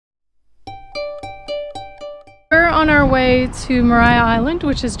on our way to Maria Island,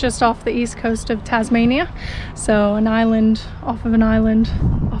 which is just off the east coast of Tasmania. So an island off of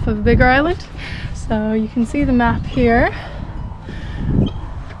a bigger island. So you can see the map here.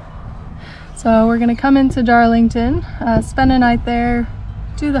 So we're gonna come into Darlington, spend a night there,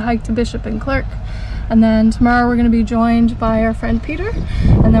 do the hike to Bishop and Clerk, and then tomorrow we're gonna be joined by our friend Peter,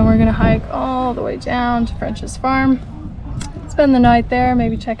 and then we're gonna hike all the way down to French's farm, spend the night there,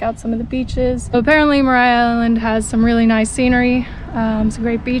 maybe check out some of the beaches. So apparently Maria Island has some really nice scenery, some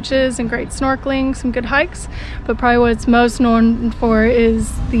great beaches and great snorkeling, some good hikes, but probably what it's most known for is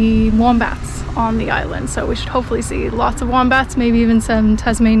the wombats on the island. So we should hopefully see lots of wombats, maybe even some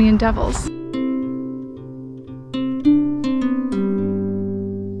Tasmanian devils.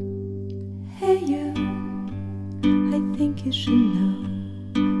 Hey you, I think you should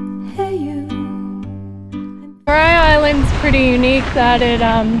know. Hey you. Maria Island's pretty unique that it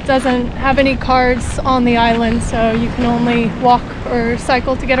doesn't have any cars on the island, so you can only walk or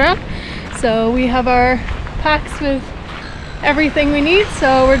cycle to get around. So we have our packs with everything we need,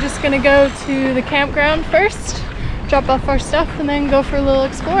 so we're just gonna go to the campground first, drop off our stuff, and then go for a little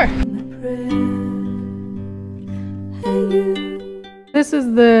explore. This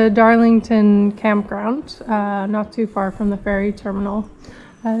is the Darlington campground, not too far from the ferry terminal.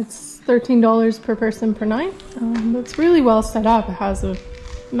 It's $13 per person per night. It's really well set up. It has a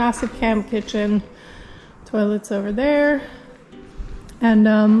massive camp kitchen, toilets over there, and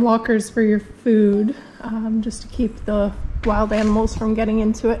lockers for your food, just to keep the wild animals from getting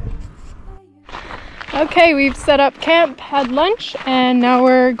into it. Okay, we've set up camp, had lunch, and now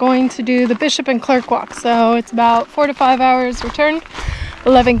we're going to do the Bishop and Clerk walk. So it's about 4 to 5 hours return,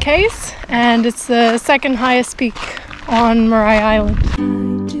 11 Ks, and it's the second highest peak on Maria Island.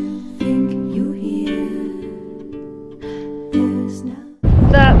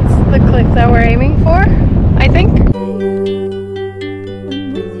 That's the cliff that we're aiming for, I think.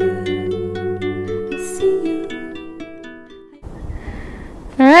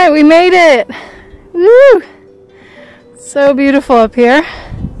 Alright, we made it! Woo! So beautiful up here.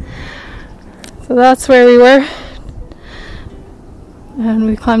 So that's where we were. And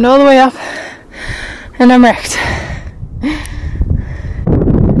we climbed all the way up, and I'm wrecked.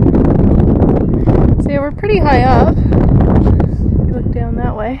 So yeah, we're pretty high up. Down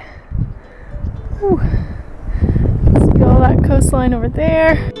that way. Ooh. See all that coastline over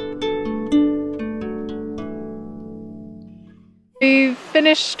there. We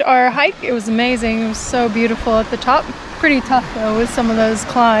finished our hike. It was amazing. It was so beautiful at the top. Pretty tough though with some of those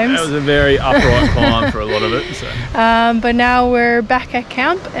climbs. It was a very upright climb for a lot of it. So. But now we're back at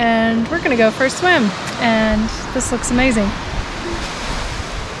camp and we're gonna go for a swim. And this looks amazing.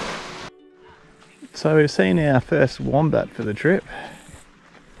 So we've seen our first wombat for the trip.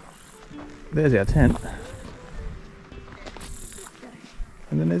 There's our tent.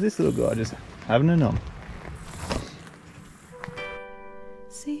 And then there's this little guy just having a nom.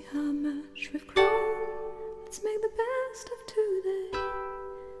 See how much we've grown. Let's make the best of today,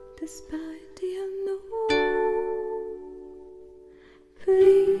 despite the unknown.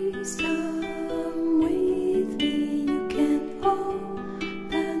 Please come with me. You can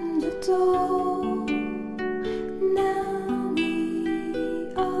open the door. Now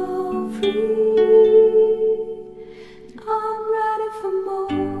we are free. I'm ready for more.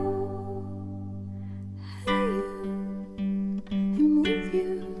 Hey you, I'm with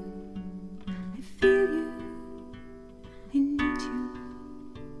you. I feel you, I need you.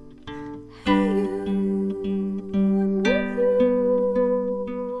 Hey you, I'm with you.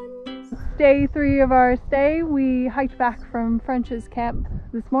 Day 3 of our stay, we hiked back from French's camp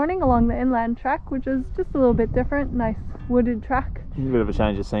this morning along the inland track, which is just a little bit different, nice wooded track. A bit of a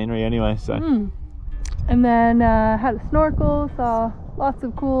change of scenery anyway, so. And then had a snorkel, saw lots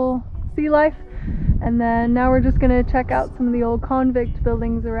of cool sea life, and then now we're just gonna check out some of the old convict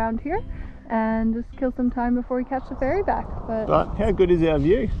buildings around here and just kill some time before we catch the ferry back. But how good is our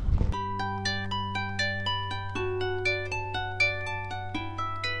view?